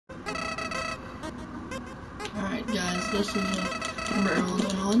Alright guys, this is a Merle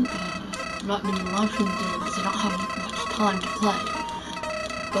going on. I'm not going to be live streaming today because I don't have much time to play.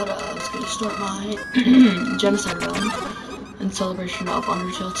 But I was going to start my Genocide run in celebration of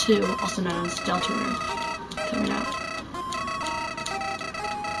Undertale 2, also known as Delta Rune, coming out.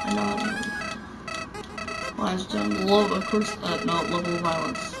 I know how to remember. Well, I was doing low, of course, no, level of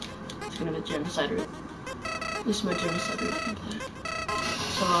violence. It's going to be Genocide Rune. This is my Genocide Rune gameplay.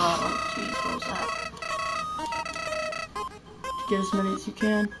 So, geez, what was that? Get as many as you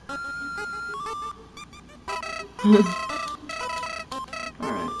can. Alright,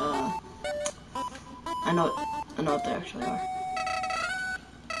 I know what they actually are.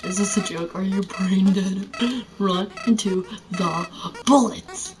 Is this a joke? Are you brain dead? Run into the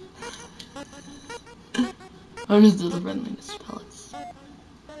bullets! Run into the friendliness pellets.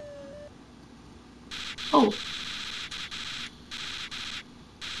 Oh!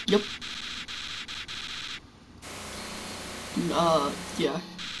 Yep. Yeah.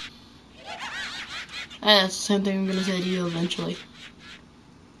 Hey, that's the same thing I'm gonna say to you eventually.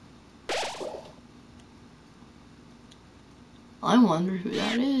 I wonder who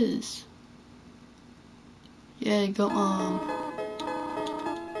that is. Yeah, go on.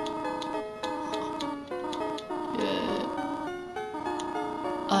 Yeah.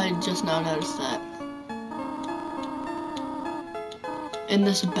 I just now noticed that. In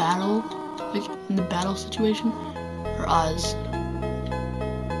this battle, like in the battle situation, her eyes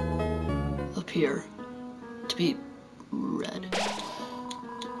appear to be red.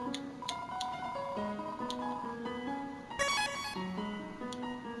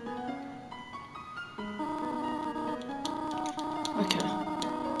 Okay.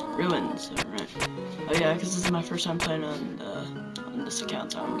 Ruins, alright. Oh yeah, because this is my first time playing on this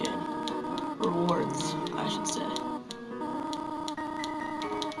account, so I'm getting rewards, I should say.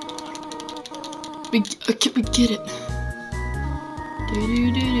 We get it.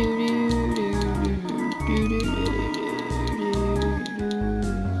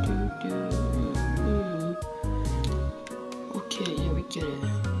 Okay, yeah, we get it.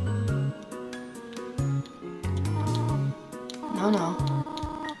 No.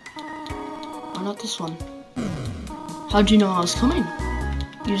 Why not this one? How'd you know I was coming?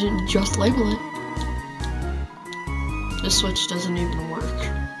 You didn't just label it. This switch doesn't even work.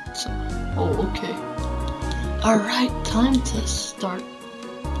 So, oh, okay. Alright, time to start.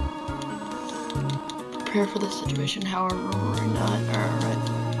 Prepare for this situation, however, we're not. Alright.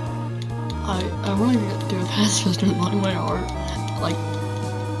 I want to get through a pacifist in my heart. Like,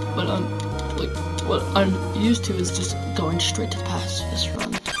 but what I'm used to is just going straight to the pacifist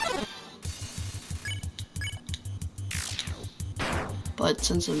run. But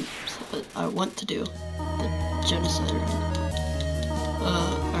since I want to do the Genocide run.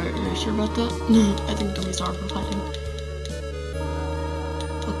 Are you sure about that? No, I think these are for fighting.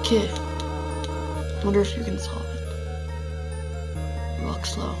 Okay. Wonder if you can solve it. Walk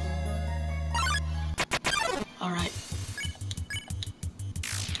slow. Alright.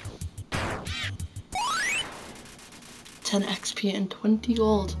 $10 XP and 20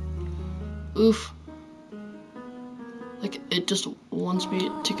 gold. Oof. Like, it just wants me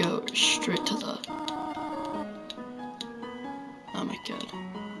to go straight to the... Oh my god.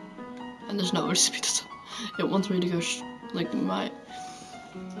 And there's no speed. It wants me to go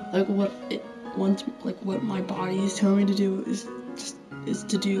what my body is telling me to do is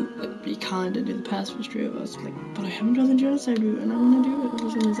to do, like, be kind and do the pacifist route. I was like, but I haven't done the Genocide route and I want to do it for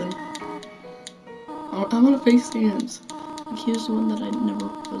some reason. I want to face Sans. Like, he's the one that I never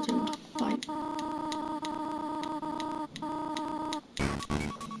was able to fight.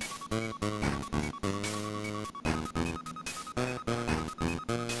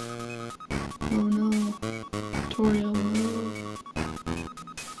 Oh no, tutorial.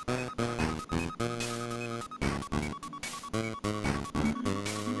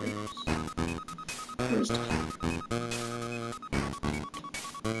 Where's that?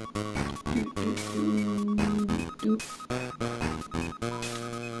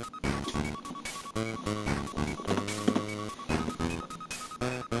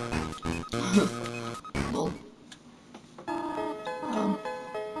 Lol.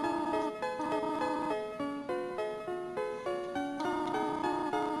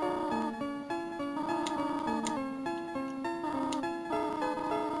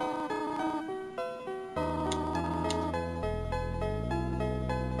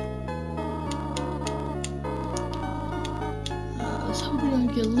 I was hoping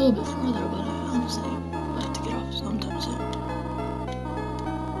I'd get a little bit further, but I honestly have to get off sometime soon.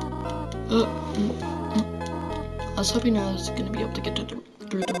 I was hoping I was going to be able to get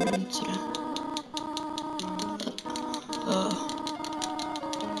through the ruins today.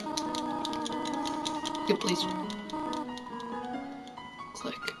 Skip, please.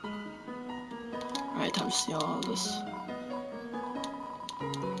 Click. Alright, time to see all of this.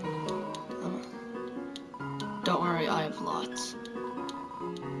 Don't worry, I have lots.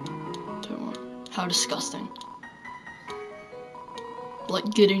 Don't worry. How disgusting. Like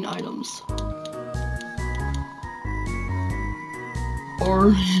getting items.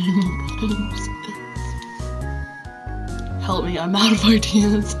 Or items. Help me, I'm out of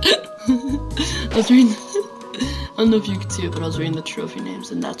ideas. I was reading, I don't know if you can see it, but I was reading the trophy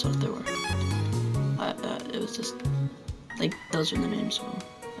names, and that's what they were. It was just, like, those are the names of them.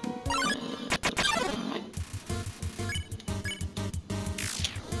 Alright.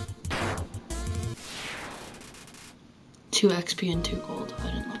 2 XP and 2 gold.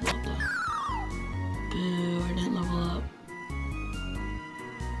 I didn't level up though. Boo, I didn't level up.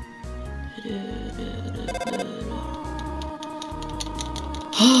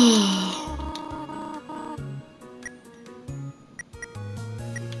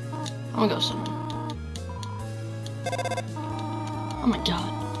 I'm gonna go somewhere. Oh my god.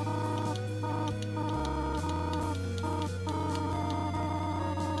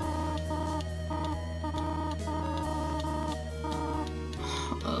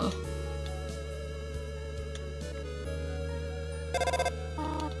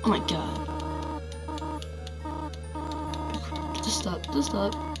 Oh my god. Just stop,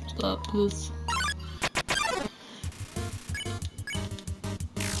 please.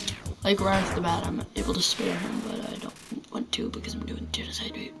 Like right off the bat, I'm able to spare him, but I don't want to because I'm doing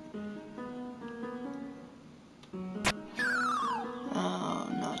genocide rape. Oh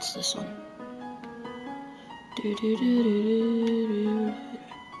no, it's this one.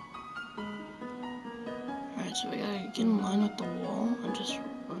 Alright, so we gotta get in line with the wall and just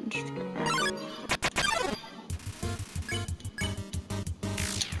run straight.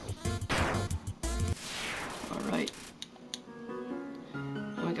 Alright.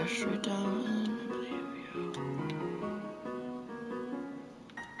 I'm gonna go straight down and then here we go.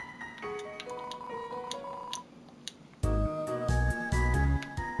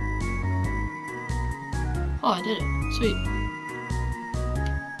 Oh, I did it. Sweet.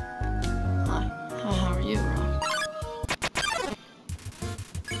 Hi. How are you, Rock?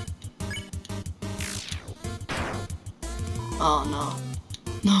 Oh, no.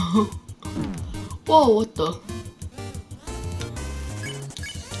 No. Whoa, what the?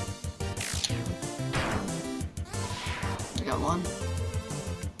 I got one.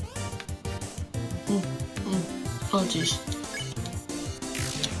 Oh, jeez.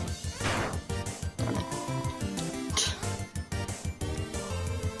 Darn it.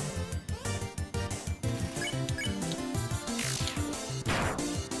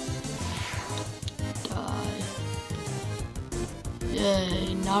 Die.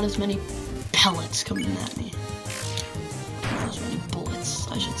 Yay, not as many pellets coming at me. Not as many bullets,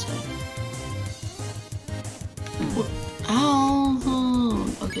 I should say. What? Ow!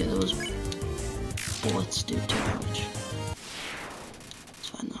 Okay, those bullets do too much. It's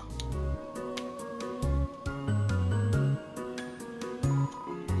fine though.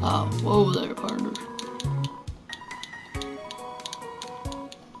 Oh, whoa there, partner.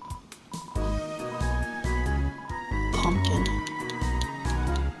 Pumpkin.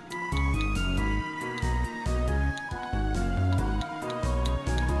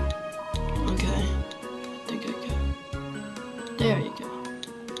 Okay. I think I can. There you go.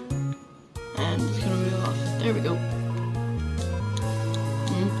 And it's gonna move off. There we go.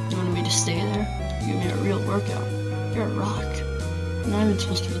 You want me to stay there? Give me a real workout. You're a rock. You're not even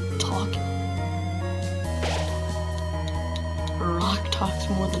supposed to be talking. A rock talks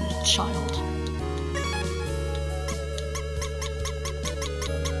more than a child.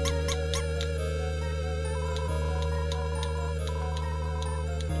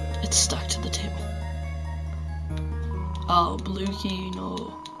 It's stuck to the table. Oh, blue key,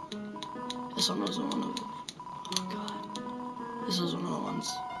 no. This one was one of them. Oh god. This is one of the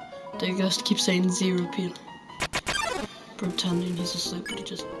ones. They just keep saying Z repeatedly. Pretending he's asleep, but he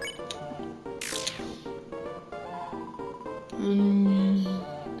just...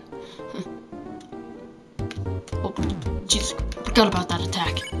 Oh, jeez. Forgot about that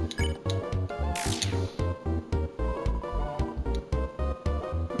attack.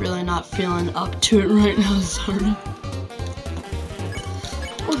 Really not feeling up to it right now, sorry.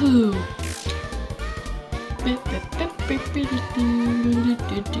 Woohoo!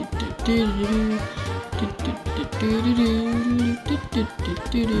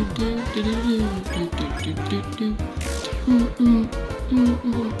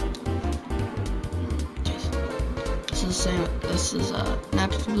 This is the same. This is an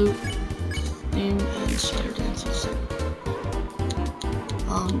absolute theme and Slayer dances.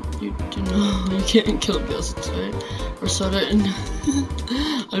 You do know you can't kill ghosts, right? Or so didn't.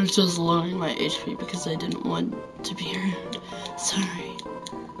 I was just lowering my HP because I didn't want to be rude. Sorry.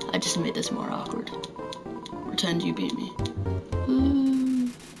 I just made this more awkward. Pretend you beat me. Ooh.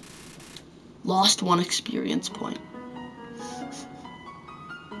 Lost 1 experience point.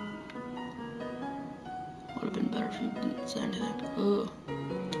 Would have been better if you didn't say anything. Ooh.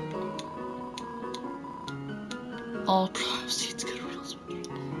 All proceeds go to real switch.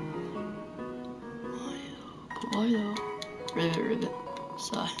 Why though? Rivet.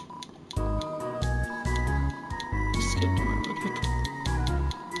 Sigh. Skip to my rivet.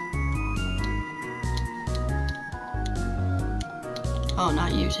 Oh,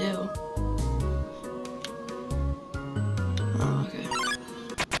 not you too. Oh, okay.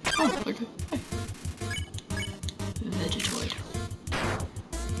 Oh, okay. Hey. Vegetoid.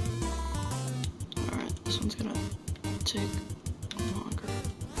 Alright, this one's gonna take longer.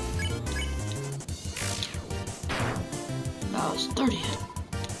 That was 30 hit.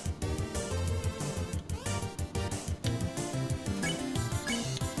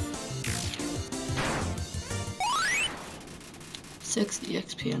 $6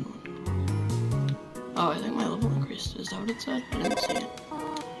 EXP and 1. Oh, I think my level increased. Is that what it said? I didn't see it.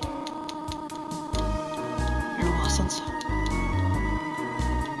 You're lost sense.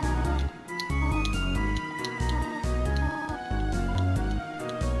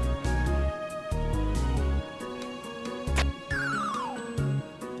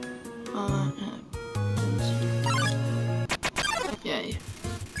 Yay.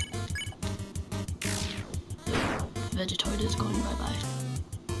 Vegetoid is going bye-bye.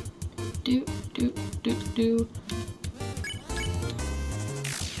 Do.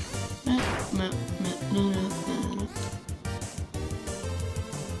 No.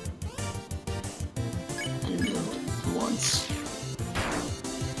 And build once.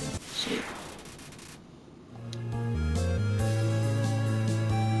 See.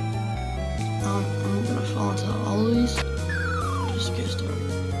 I'm gonna fall into all of these. Just in case there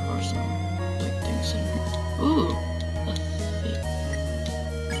are some big things in here. Ooh!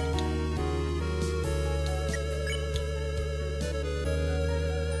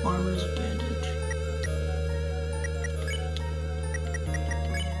 Armor's bandage.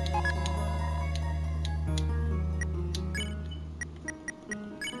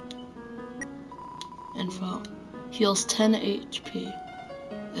 Info. Heals 10 HP.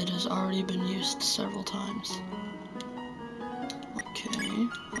 It has already been used several times. Okay,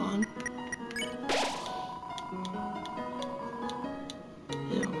 one.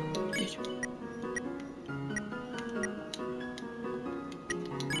 Ew.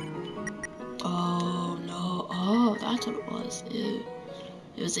 Oh no, oh, that's what it was. Ew.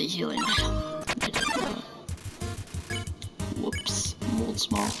 It was a healing item. I didn't know. Whoops, mold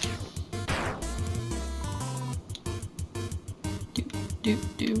small.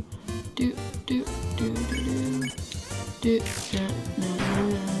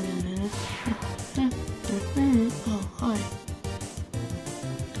 Oh, hi.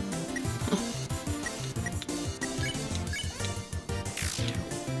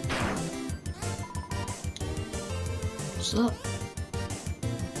 What's up?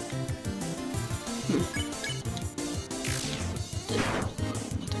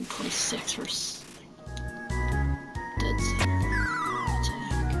 Nothing 26 for dead center.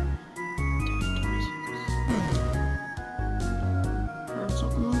 Heard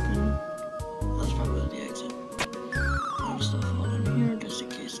something open. That's probably the exit. I'll still fall down here just in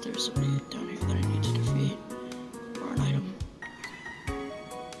case there's somebody down here that I need to defeat. Or an item.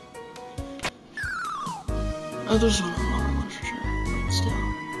 Oh, there's one on lower one for sure, but still.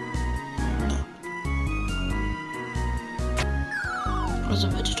 You never know. Where's a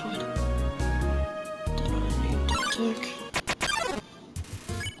Vegetoid? That I need to attack.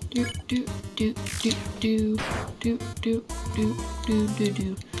 Do.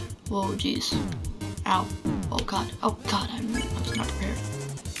 Whoa, jeez. Ow. Oh god. I was not prepared.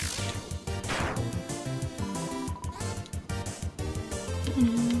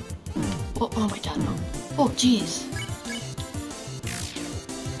 Oh my god, no. Oh, jeez.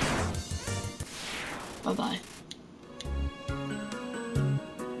 Bye-bye.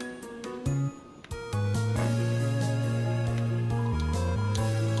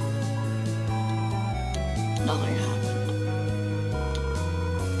 Nothing happened.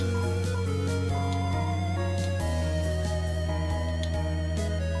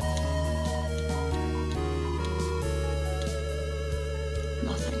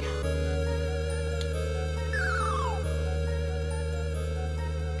 Nothing.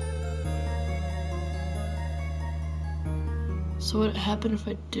 So what happened if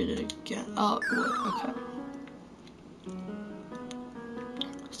I did it again? Oh, okay.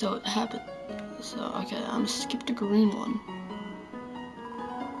 So it happened. So, okay, I'm gonna skip the green one.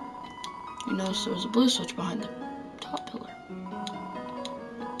 You notice there was a blue switch behind the top pillar.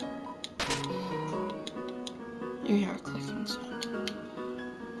 You hear a clicking sound.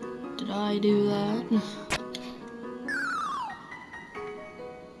 Did I do that?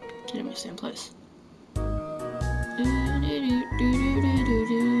 Get in the same place. Oh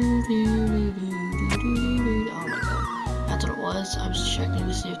my god. That's what it was. I was checking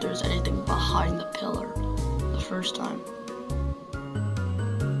to see if there was anything behind the pillar the first time.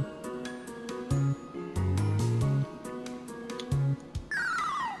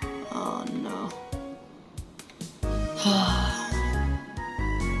 Oh no.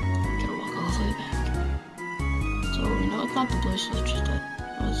 Gotta walk all the way back. So we know it's not the blue switch that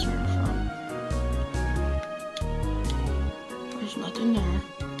was right in front. There's nothing there.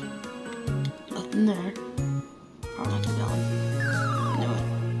 Nothing there. Probably not that one. I knew it.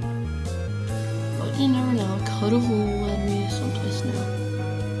 But you never know. It could have led me someplace new.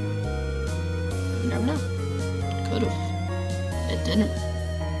 You never know. Could have. It didn't.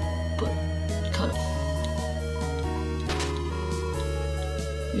 But it could have.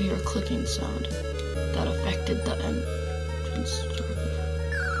 You hear a clicking sound that affected the entrance door.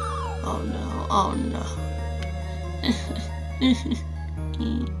 Oh no. Oh no.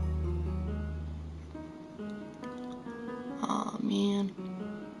 Oh man,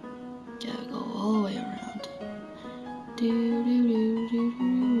 gotta go all the way around.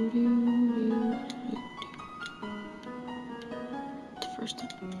 The first time.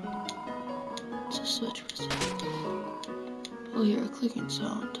 It's a switch. We'll hear a clicking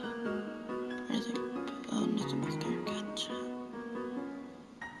sound. Anything? Oh, nothing back there. Gotcha.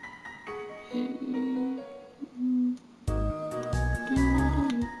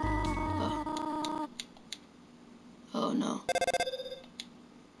 Oh no.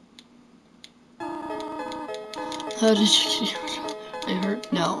 How did you get here? I heard.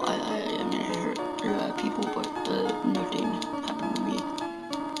 No, I mean, I heard people, but nothing happened to me.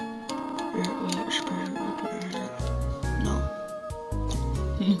 No.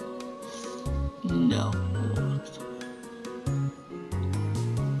 No.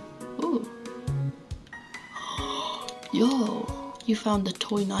 Ooh. Yo, you found the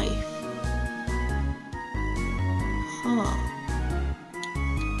toy knife. Huh.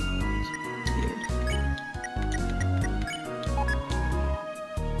 Weird.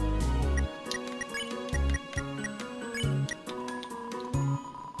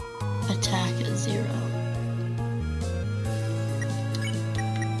 Attack at 0.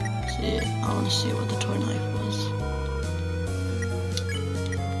 See, I want to see what the toy knife was.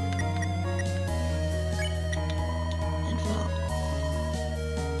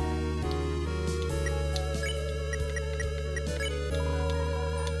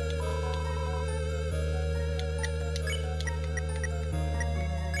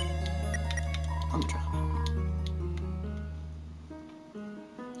 I'm dropping.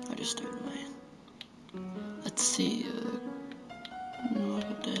 I just threw it away. Let's see. Look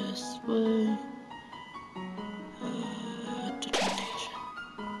at this way. Determination.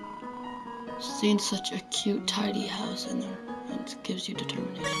 Seeing such a cute, tidy house in there, it gives you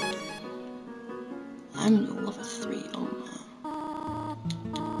determination. I'm level 3. Oh no.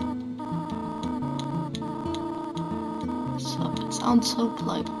 So it sounds so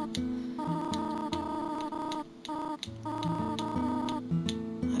polite.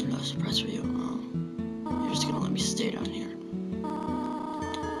 Surprise for you. You're just gonna let me stay down here.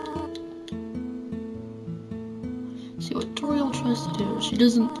 See what Toriel tries to do. She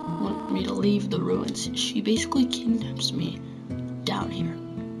doesn't want me to leave the ruins. She basically kidnaps me down here.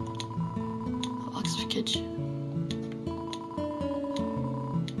 Oxford Kitchen.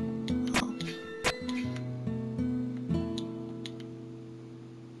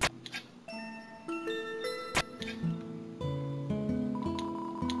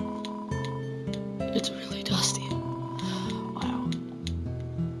 It's really dusty. Wow.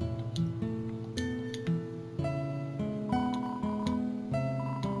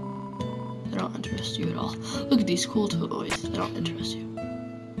 They don't interest you at all. Look at these cool toys. They don't interest you.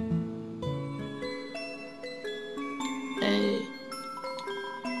 Hey.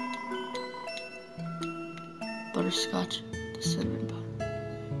 Butterscotch, the cinnamon bun.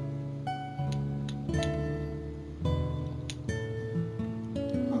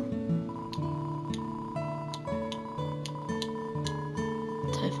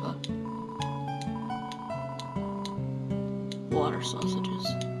 Water sausages.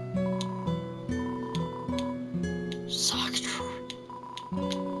 Sock drawer.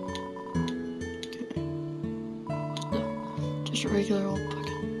 regular old book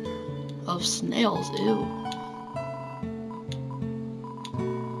of snails. Ew.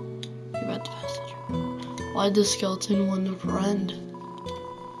 You read the passage. Why did the skeleton want a friend?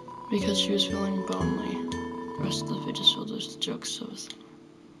 Because she was feeling lonely. The rest of the pages filled with jokes, so it's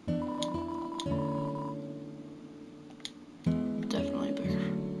definitely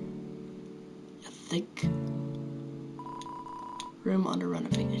bigger. A thick room under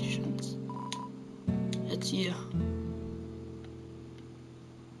renovations. It's you.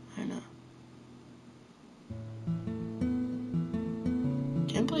 I know.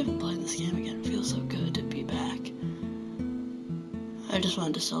 Can't believe I'm playing this game again. It feels so good to be back. I just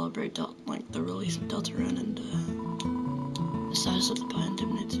wanted to celebrate the release of Deltarune, and the size of the pie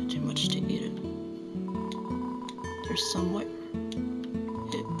didn't need to do too much to eat it. There's some white.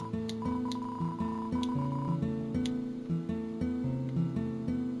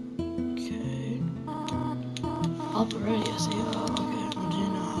 Okay. Up already, I see. Oh, okay. What do you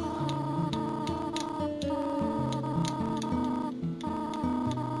know?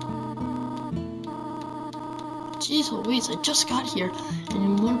 Jeez Louise, I just got here, and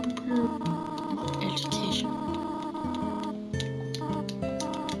you want to prepare my education.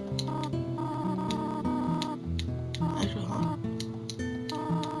 Actually, hold on.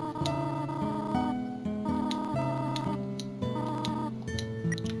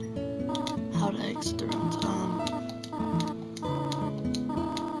 How to exit the room.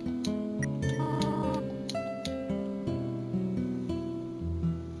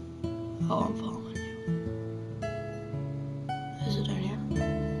 Oh, I'm following you. Is it in here?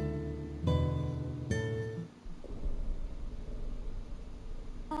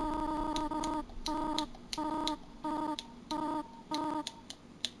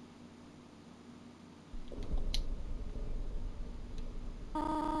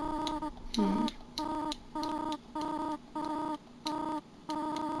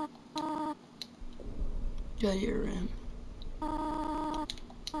 Go to your room.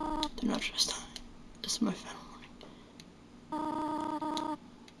 Do not trust time. This is my family.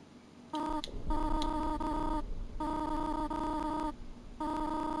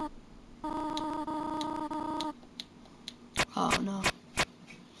 Oh no.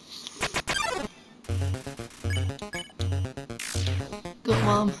 Go,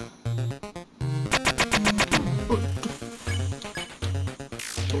 Mom.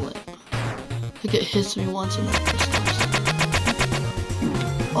 Bullet. Like it hits me once and then it stops.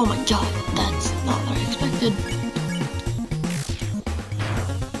 Oh my god, that's not what I expected.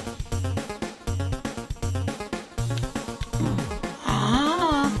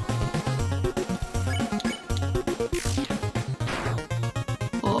 Ah.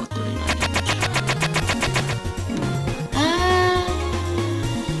 Oh, 39 damage.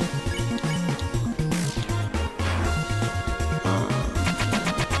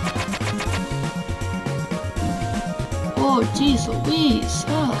 Oh, jeez Louise.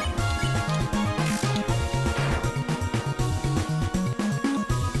 Oh.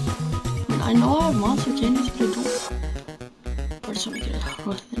 I know I have monster candies, but I don't. I just want to get it out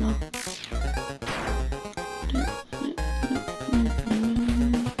with, you know?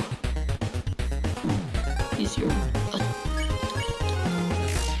 Easier.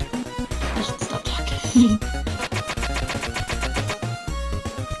 I should stop talking.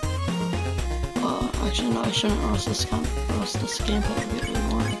 Actually, no, I shouldn't, or else this gameplay would be really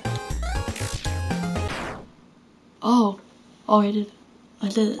boring. Oh, I did it. I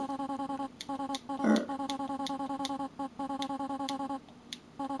did it.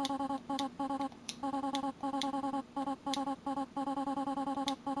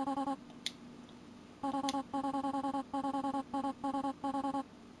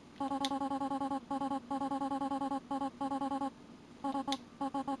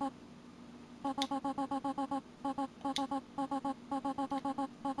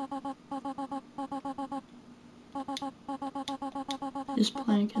 This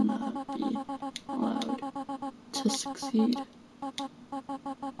plan cannot be allowed to succeed.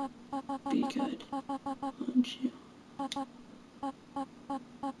 Be good, won't you?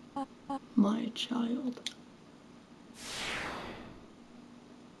 My child.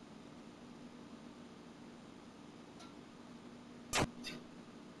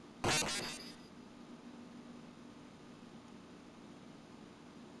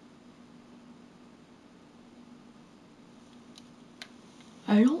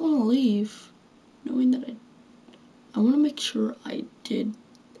 I don't want to leave, knowing that I want to make sure I did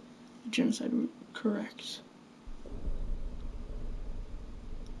the genocide correct.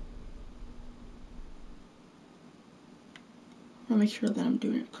 I want to make sure that I'm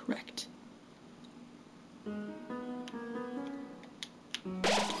doing it correct.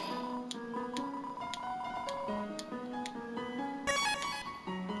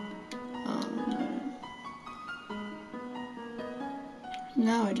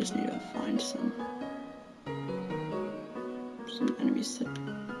 Now I just need to find some enemies to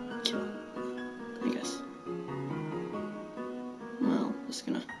kill, I guess. Well, just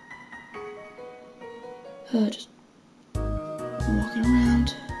gonna just walking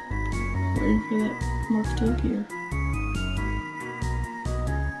around, waiting for that mark to appear.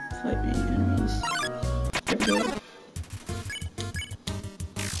 Fight me, enemies. There we go.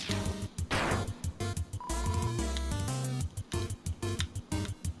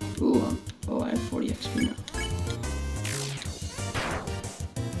 Ooh, oh, I have 40 XP now.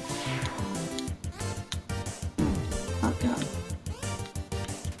 Oh god.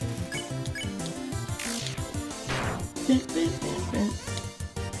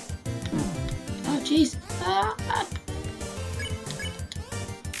 Oh jeez. Ah.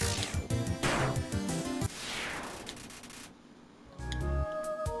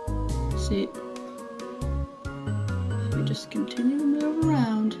 See, if we just continue to move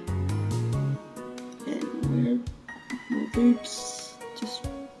around and weird loops just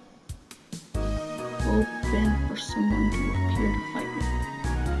open for someone to appear to fight me.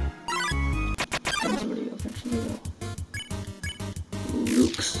 And somebody eventually will.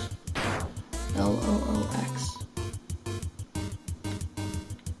 Looks. L-O-O-X.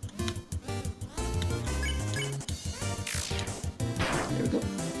 There we go.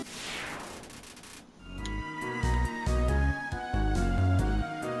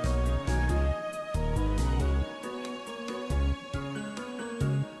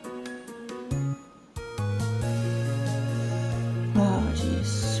 Oh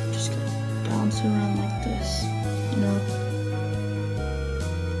jeez, we're just gonna bounce around like this, you know?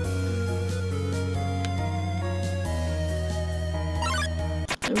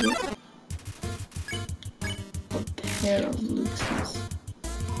 There we go. A pair of Luxes.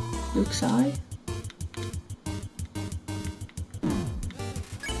 Luxi?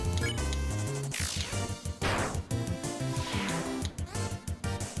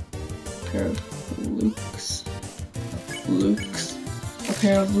 Pair of Lukes. Lukes. A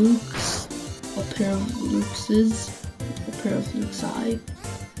pair of Lukes. A pair of Luxes. A pair of Luxi.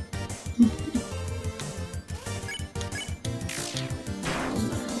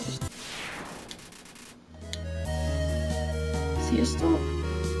 See, I still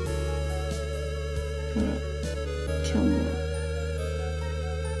gotta kill more.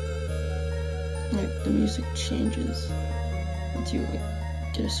 Like, the music changes once you like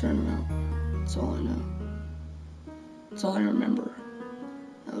get a certain amount. That's all I know. That's all I remember,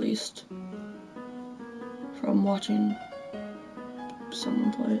 at least from watching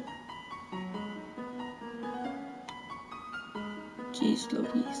someone play it. Jeez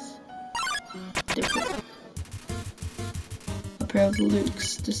Louise. Different. A pair of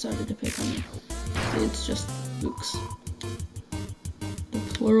Lukes decided to pick on me. It's just Lukes. The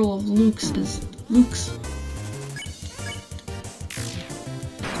plural of Lukes is Lukes.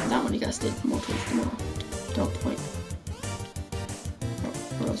 That one you guys did more towards the middle. Don't point.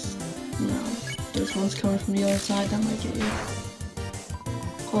 Or else, you know, there's ones coming from the other side that might get you.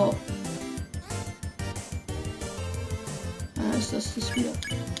 Oh. That's the speed up.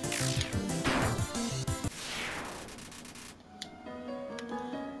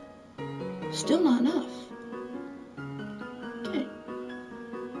 Still not enough. Okay.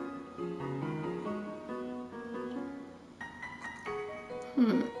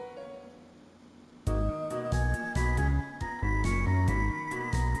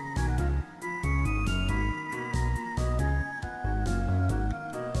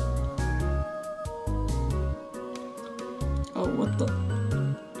 Oh, what the?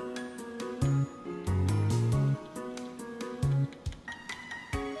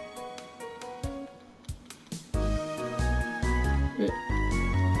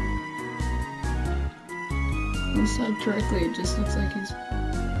 Inside correctly, it just looks like he's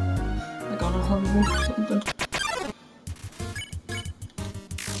like on a hoverboard or something.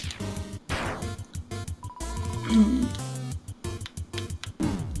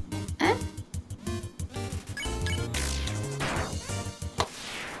 Eh?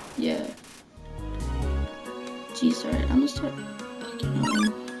 Yeah. Jeez, alright, I'm gonna start. Okay, no.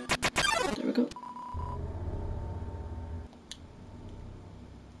 There we go.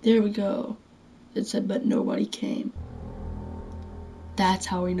 There we go. It said, but nobody came. That's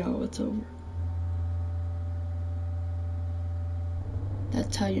how we know it's over.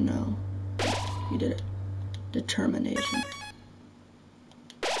 That's how you know you did it. Determination.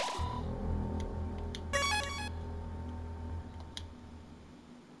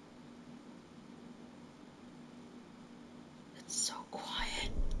 It's so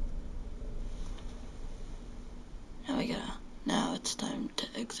quiet. Now it's time to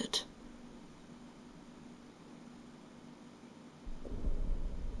to exit.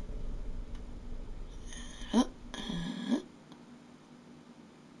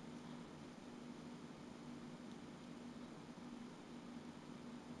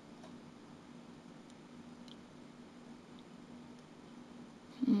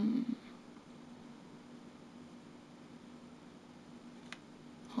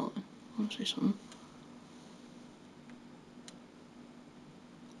 Hold on, I want to say something.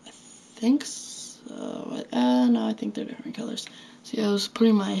 I think so. No, I think they're different colors. See, I was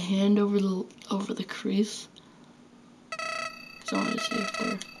putting my hand over the crease, because I wanted to see if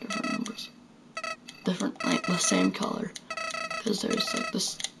they're different numbers. Different, like the same color. Because there's like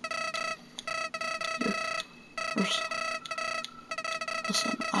this.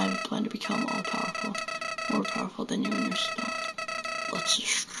 Listen, I have a plan to become all powerful, more powerful than you and your spell. Let's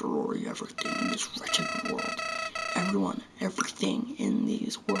destroy everything in this wretched world. Everyone, everything in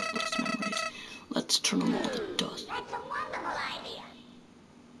these worthless memories. Let's turn them all to dust. That's a wonderful idea.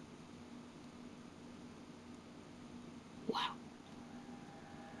 Wow.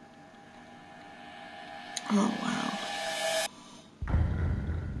 Oh, wow.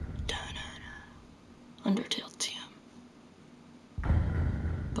 Undertale TM.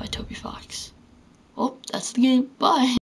 By Toby Fox. Oh, that's the game. Bye.